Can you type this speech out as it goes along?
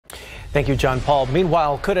Thank you, John Paul.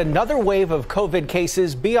 Meanwhile, could another wave of COVID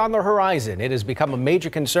cases be on the horizon? It has become a major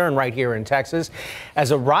concern right here in Texas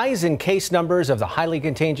as a rise in case numbers of the highly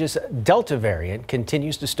contagious Delta variant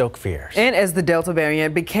continues to stoke fears. And as the Delta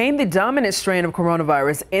variant became the dominant strain of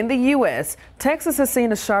coronavirus in the U.S., Texas has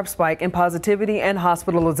seen a sharp spike in positivity and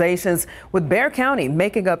hospitalizations, with Bexar County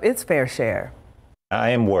making up its fair share.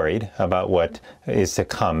 I am worried about what is to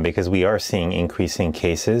come because we are seeing increasing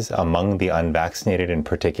cases among the unvaccinated in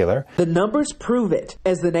particular. The numbers prove it.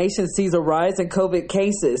 As the nation sees a rise in COVID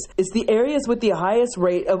cases, it's the areas with the highest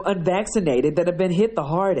rate of unvaccinated that have been hit the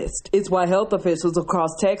hardest. It's why health officials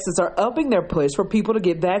across Texas are upping their push for people to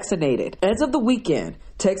get vaccinated. As of the weekend,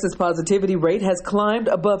 Texas positivity rate has climbed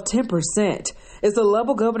above 10%. It's a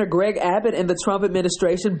level Governor Greg Abbott and the Trump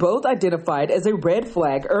administration both identified as a red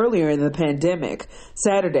flag earlier in the pandemic.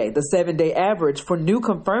 Saturday, the 7-day average for new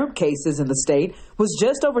confirmed cases in the state was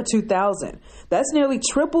just over 2,000. That's nearly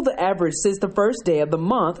triple the average since the first day of the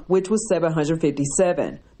month, which was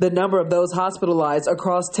 757. The number of those hospitalized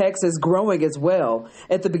across Texas growing as well.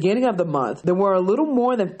 At the beginning of the month, there were a little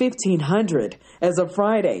more than 1,500. As of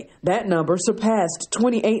Friday, that number surpassed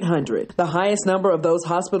 2,800. The highest number of those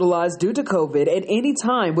hospitalized due to COVID at any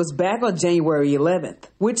time was back on January 11th,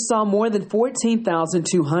 which saw more than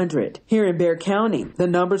 14,200. Here in Bexar County, the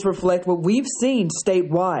numbers reflect what we've seen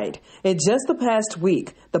statewide. In just the past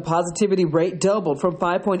week, the positivity rate doubled from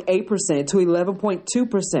 5.8% to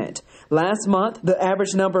 11.2%. Last month, the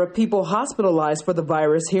average number of people hospitalized for the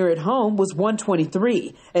virus here at home was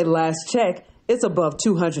 123. At last check, it's above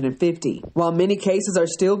 250. While many cases are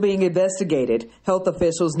still being investigated, health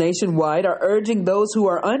officials nationwide are urging those who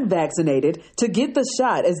are unvaccinated to get the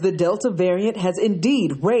shot, as the Delta variant has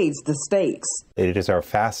indeed raised the stakes. It is our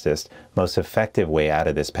fastest, most effective way out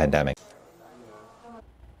of this pandemic.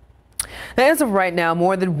 As of right now,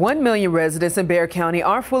 more than 1 million residents in Bexar County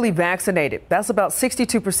are fully vaccinated. That's about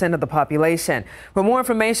 62% of the population. For more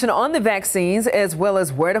information on the vaccines, as well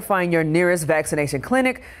as where to find your nearest vaccination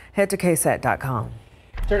clinic, head to ksat.com.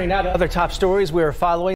 Turning now to other top stories we are following.